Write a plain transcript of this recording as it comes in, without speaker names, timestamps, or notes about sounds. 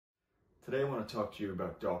Today I want to talk to you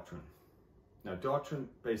about doctrine. Now, doctrine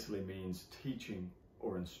basically means teaching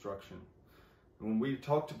or instruction. And when we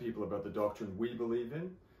talk to people about the doctrine we believe in,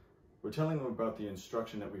 we're telling them about the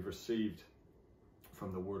instruction that we've received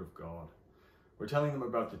from the Word of God. We're telling them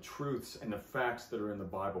about the truths and the facts that are in the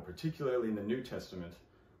Bible, particularly in the New Testament,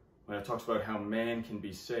 when it talks about how man can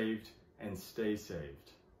be saved and stay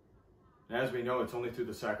saved. And as we know, it's only through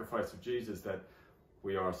the sacrifice of Jesus that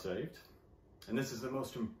we are saved. And this is the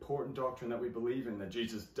most important doctrine that we believe in, that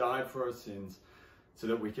Jesus died for our sins so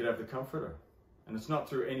that we could have the Comforter. And it's not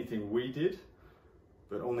through anything we did,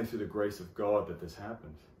 but only through the grace of God that this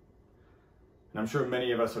happened. And I'm sure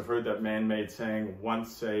many of us have heard that man-made saying,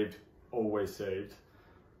 once saved, always saved.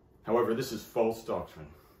 However, this is false doctrine,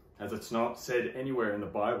 as it's not said anywhere in the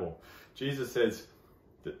Bible. Jesus says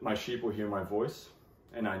that my sheep will hear my voice,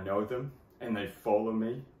 and I know them, and they follow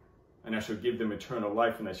me, and I shall give them eternal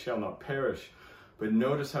life, and they shall not perish. But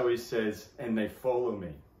notice how he says, and they follow me.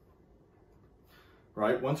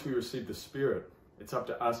 Right? Once we receive the Spirit, it's up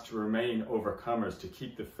to us to remain overcomers, to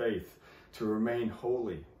keep the faith, to remain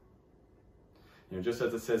holy. You know, just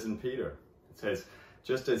as it says in Peter, it says,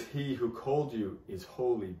 just as he who called you is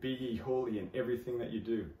holy, be ye holy in everything that you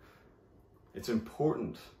do. It's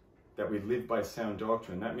important that we live by sound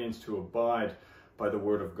doctrine. That means to abide by the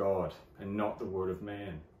Word of God and not the word of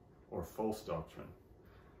man or false doctrine.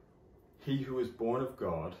 He who is born of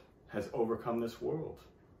God has overcome this world.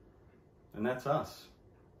 And that's us.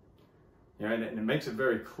 You know, and it makes it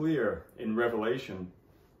very clear in Revelation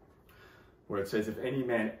where it says, if any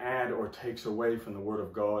man add or takes away from the word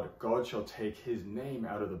of God, God shall take his name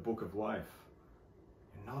out of the book of life.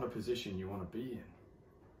 And not a position you want to be in.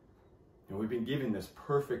 And we've been given this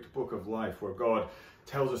perfect book of life where God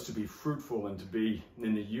tells us to be fruitful and to be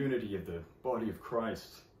in the unity of the body of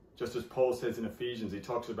Christ. Just as Paul says in Ephesians, he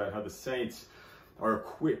talks about how the saints are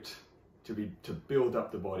equipped to build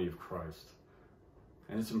up the body of Christ.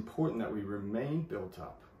 And it's important that we remain built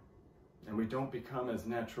up and we don't become as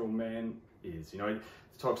natural man is. You know, it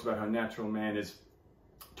talks about how natural man is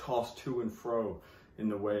tossed to and fro in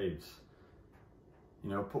the waves.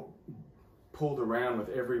 You know, pulled around with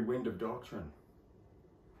every wind of doctrine.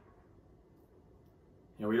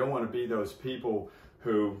 You know, we don't want to be those people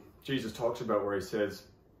who Jesus talks about where he says,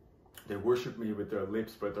 they worship me with their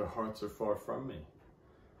lips, but their hearts are far from me.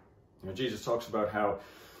 You know, Jesus talks about how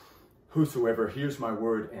whosoever hears my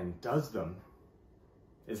word and does them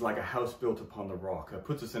is like a house built upon the rock. That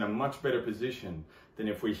puts us in a much better position than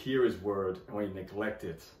if we hear his word and we neglect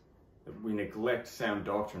it. We neglect sound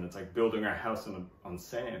doctrine. It's like building our house on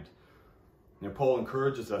sand. You know, Paul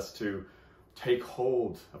encourages us to take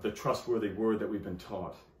hold of the trustworthy word that we've been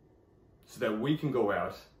taught so that we can go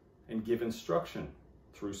out and give instruction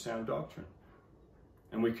through sound doctrine.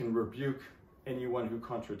 And we can rebuke anyone who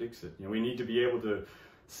contradicts it. You know, we need to be able to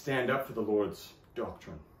stand up for the Lord's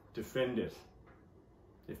doctrine, defend it,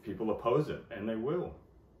 if people oppose it, and they will.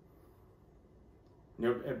 You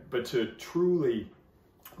know, but to truly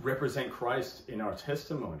represent Christ in our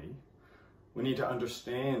testimony, we need to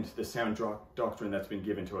understand the sound doctrine that's been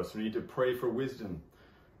given to us. We need to pray for wisdom.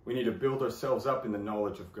 We need to build ourselves up in the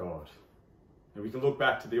knowledge of God. And we can look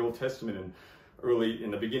back to the Old Testament and early in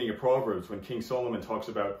the beginning of Proverbs when King Solomon talks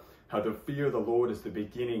about how the fear of the Lord is the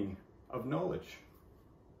beginning of knowledge.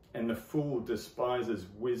 And the fool despises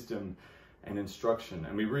wisdom and instruction.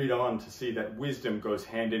 And we read on to see that wisdom goes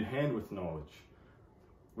hand in hand with knowledge.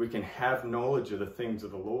 We can have knowledge of the things of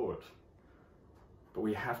the Lord, but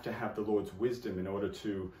we have to have the Lord's wisdom in order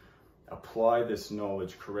to apply this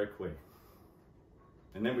knowledge correctly.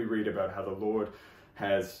 And then we read about how the Lord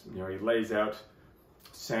has, you know, he lays out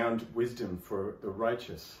sound wisdom for the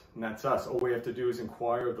righteous. And that's us. All we have to do is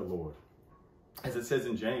inquire of the Lord. As it says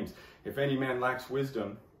in James, if any man lacks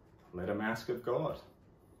wisdom, let him ask of God.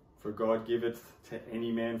 For God giveth to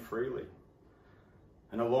any man freely.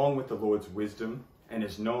 And along with the Lord's wisdom and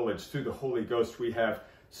his knowledge through the Holy Ghost, we have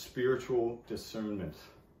spiritual discernment.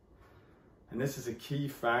 And this is a key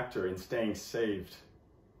factor in staying saved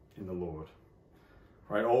in the Lord.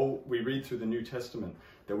 Right? We read through the New Testament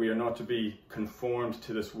that we are not to be conformed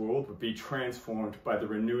to this world, but be transformed by the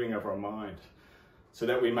renewing of our mind, so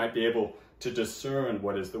that we might be able to discern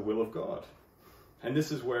what is the will of God. And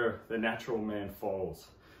this is where the natural man falls.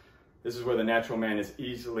 This is where the natural man is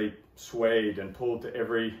easily swayed and pulled to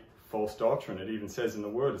every false doctrine. It even says in the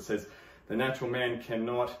Word, it says, the natural man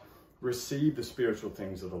cannot receive the spiritual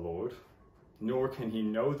things of the Lord, nor can he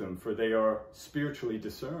know them, for they are spiritually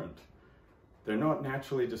discerned. They're not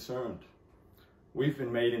naturally discerned. We've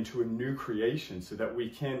been made into a new creation so that we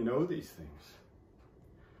can know these things.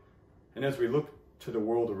 And as we look to the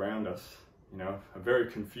world around us, you know, a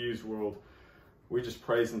very confused world. We just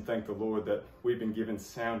praise and thank the Lord that we've been given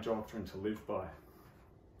sound doctrine to live by,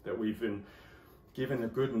 that we've been given the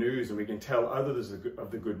good news and we can tell others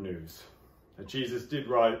of the good news, that Jesus did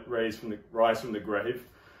rise from the grave,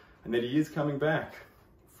 and that he is coming back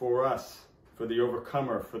for us, for the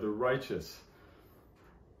overcomer, for the righteous.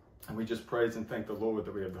 And we just praise and thank the Lord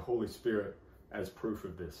that we have the Holy Spirit as proof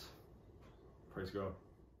of this. Praise God.